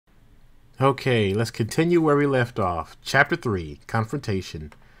Okay, let's continue where we left off. Chapter 3,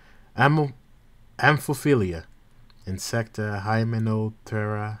 Confrontation. Amphiphilia. Insecta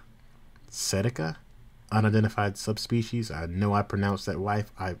Hymenoptera setica. Unidentified subspecies. I know I pronounced that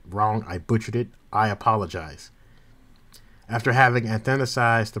wrong. I butchered it. I apologize. After having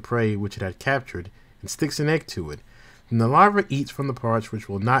anthenacized the prey which it had captured, it sticks an egg to it. Then the larva eats from the parts which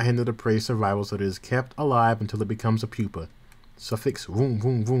will not hinder the prey's survival, so that it is kept alive until it becomes a pupa. Suffix voom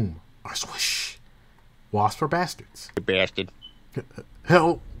voom voom. Or swish. Wasps are bastards. You bastard.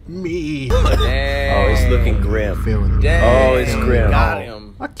 Help me. Oh, he's looking grim. Feeling it. Oh, it's grim. Got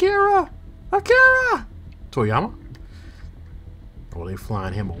him. Akira! Akira! Toyama? Oh, they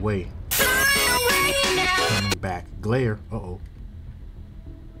flying him away. Coming back. Glare. Uh-oh.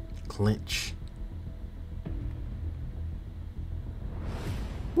 Clinch.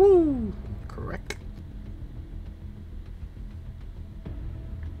 Woo! Correct.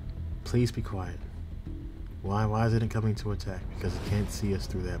 Please be quiet. Why isn't it coming to attack? Because it can't see us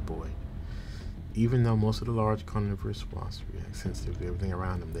through that boy. Even though most of the large carnivorous wasps react sensitive to everything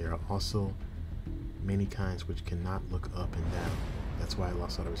around them, there are also many kinds which cannot look up and down. That's why I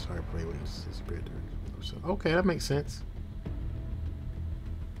lost out of his target prey when his spirit. So, okay, that makes sense.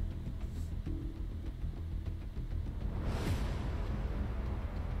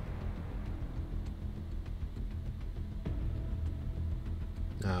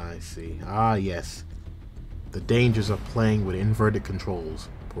 I see. Ah, yes. The dangers of playing with inverted controls.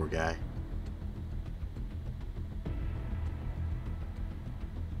 Poor guy.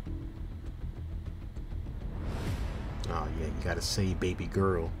 Oh, yeah, you gotta save baby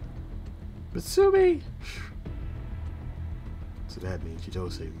girl. Matsumi! So that means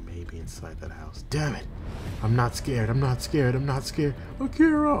Chidose may be inside that house. Damn it! I'm not scared. I'm not scared. I'm not scared.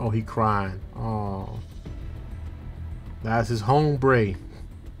 Akira! Oh, he crying. Oh. That's his hombre.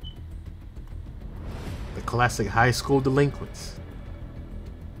 The classic high school delinquents.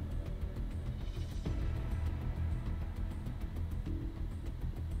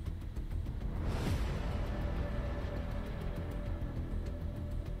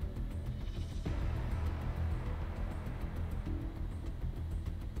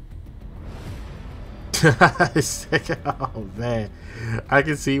 Oh man, I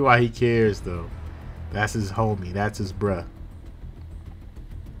can see why he cares though. That's his homie. That's his bruh.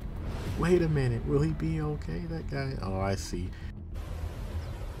 Wait a minute, will he be okay, that guy? Oh, I see.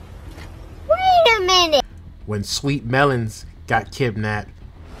 Wait a minute! When Sweet Melons got kidnapped,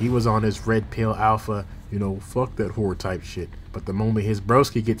 he was on his red pill alpha, you know, fuck that whore type shit. But the moment his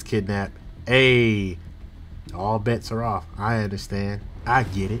broski gets kidnapped, hey, all bets are off. I understand. I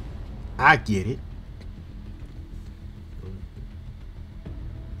get it. I get it.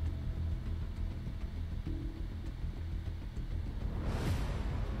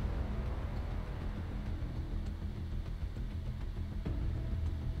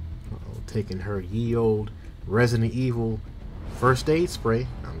 Taking her ye old Resident Evil first aid spray.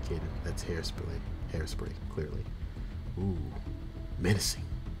 I'm kidding. That's hairspray. Hairspray, clearly. Ooh, menacing.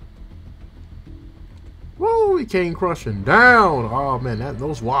 Woo! He came crushing down. Oh man,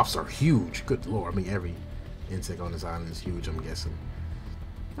 those wasps are huge. Good lord. I mean, every insect on this island is huge. I'm guessing.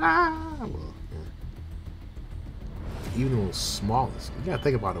 Ah, well. Yeah. Even the smallest. You gotta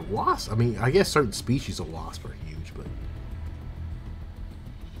think about a wasp. I mean, I guess certain species of wasp are huge, but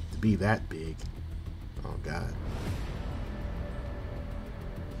be that big. Oh god.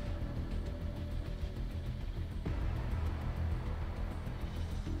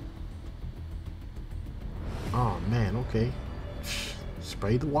 Oh man, okay.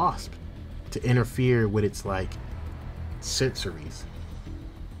 Spray the wasp to interfere with its like sensories.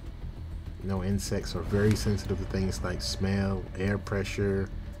 You know, insects are very sensitive to things like smell, air pressure,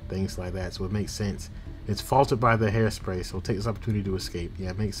 things like that, so it makes sense. It's faulted by the hairspray, so take this opportunity to escape. Yeah,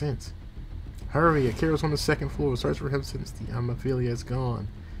 it makes sense. Hurry, Akira's on the second floor. Search for him since the Amphiphilia is gone.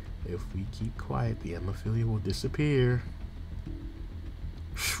 If we keep quiet, the Amphiphilia will disappear.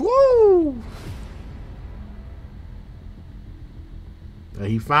 Woo!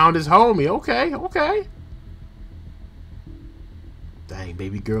 He found his homie. Okay, okay. Dang,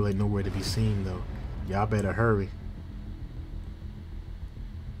 baby girl ain't nowhere to be seen, though. Y'all better hurry.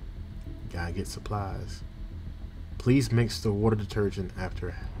 Gotta get supplies. Please mix the water detergent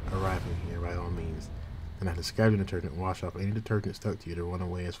after arriving here, by all means. And after scrubbing the detergent, wash off any detergent stuck to you to run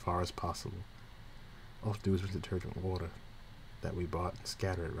away as far as possible. All to do is with detergent water that we bought and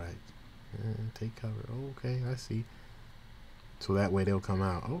scatter it right. And take cover. Okay, I see. So that way they'll come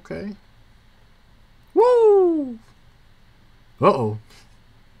out. Okay. Woo! Uh-oh.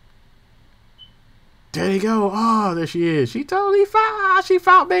 There you go. Oh, there she is. She totally fought. She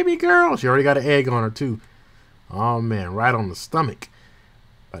fought baby girl. She already got an egg on her, too. Oh, man. Right on the stomach.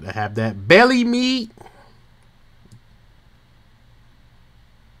 About to have that belly meat.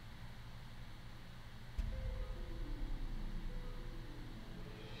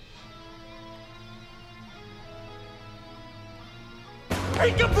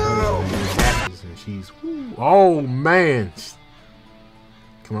 Peekaboo! And she's, woo, oh, man.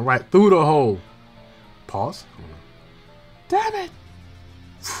 Coming right through the hole. Pause. Damn it!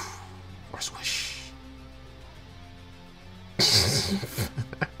 Or swish.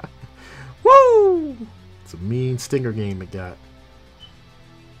 Woo! It's a mean stinger game it got.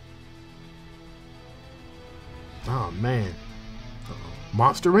 Oh man.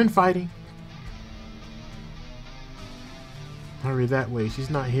 Monster infighting. Hurry that way. She's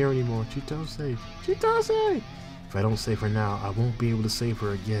not here anymore. Chitose. Chitose! If I don't save her now, I won't be able to save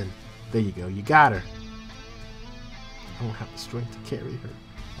her again. There you go. You got her. I don't have the strength to carry her.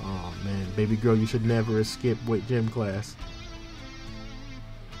 Oh man, baby girl, you should never have skipped weight gym class.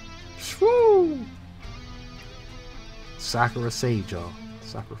 Woo! Sakura saved y'all.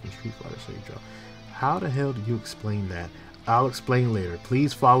 Sakura from Street Fighter saved y'all. How the hell do you explain that? I'll explain later.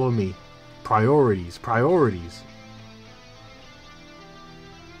 Please follow me. Priorities. Priorities.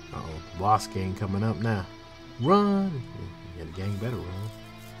 Uh-oh. Wasp gang coming up now. Run! Yeah, the gang better run.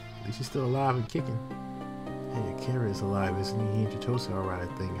 At least he's still alive and kicking. Hey, Akira is alive, isn't he? He and Chitose are alright, I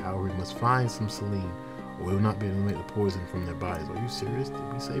think. However, we must find some saline, or we will not be able to eliminate the poison from their bodies. Are you serious?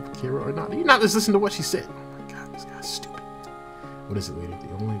 Did we save Akira or not? Did you not just listen to what she said? Oh my god, this guy's stupid. What is it, lady?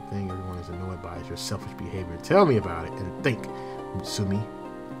 The only thing everyone is annoyed by is your selfish behavior. Tell me about it and think, Mutsumi.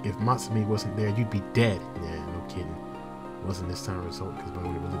 If Matsumi wasn't there, you'd be dead. Yeah, no kidding. It wasn't this time a result because my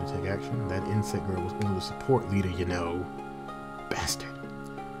only ability to take action. That insect girl was only the support leader, you know. Bastard.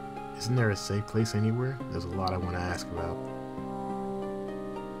 Isn't there a safe place anywhere? There's a lot I want to ask about.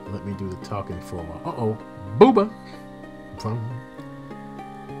 Let me do the talking for a while. Uh-oh. Booba!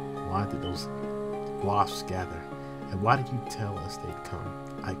 Why did those wasps gather? And why did you tell us they'd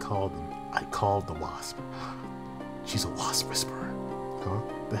come? I called them. I called the wasp. She's a wasp whisperer. Huh?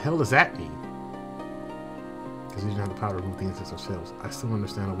 The hell does that mean? Because we didn't have the power to remove the insects ourselves. I still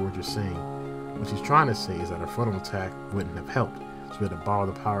understand the word you're saying. What she's trying to say is that our frontal attack wouldn't have helped. So we had to borrow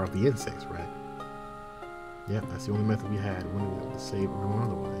the power of the insects, right? Yep, that's the only method we had. We wouldn't be able to save everyone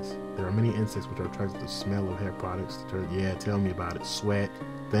otherwise. There are many insects which are attracted to the smell of hair products. Yeah, tell me about it. Sweat,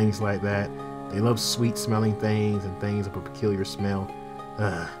 things like that. They love sweet smelling things and things of a peculiar smell.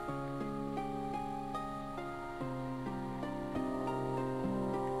 Ugh.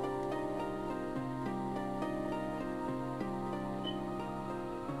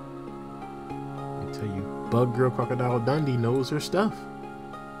 Bug Girl Crocodile Dundee knows her stuff.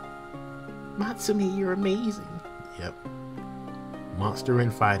 Matsumi, you're amazing. Yep. Monster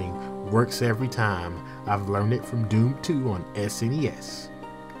infighting works every time. I've learned it from Doom 2 on SNES.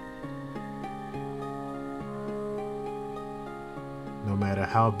 No matter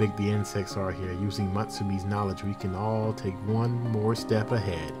how big the insects are here, using Matsumi's knowledge, we can all take one more step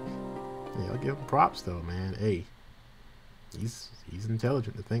ahead. Yeah, I'll give him props though, man. Hey, he's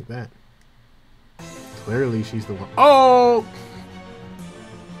intelligent to think that. Clearly, she's the one. Oh!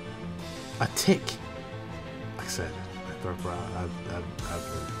 A tick. Like I said, I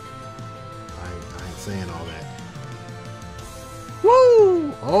ain't saying all that.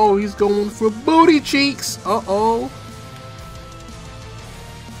 Woo! Oh, he's going for booty cheeks. Uh-oh.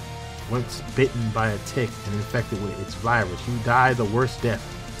 Once bitten by a tick and infected with its virus, you die the worst death.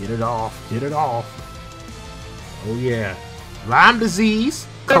 Get it off. Get it off. Oh, yeah. Lyme disease.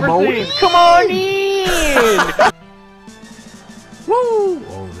 Come on in. Come on in. Woo!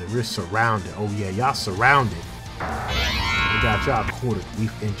 Oh, we're surrounded. Oh yeah, y'all surrounded. We got y'all cornered.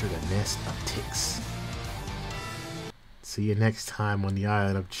 We've entered a nest of ticks. See you next time on the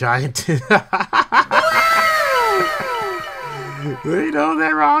island of Giant. We know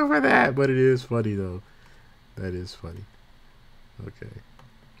they're wrong for that, but it is funny though. That is funny. Okay,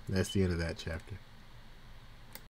 that's the end of that chapter.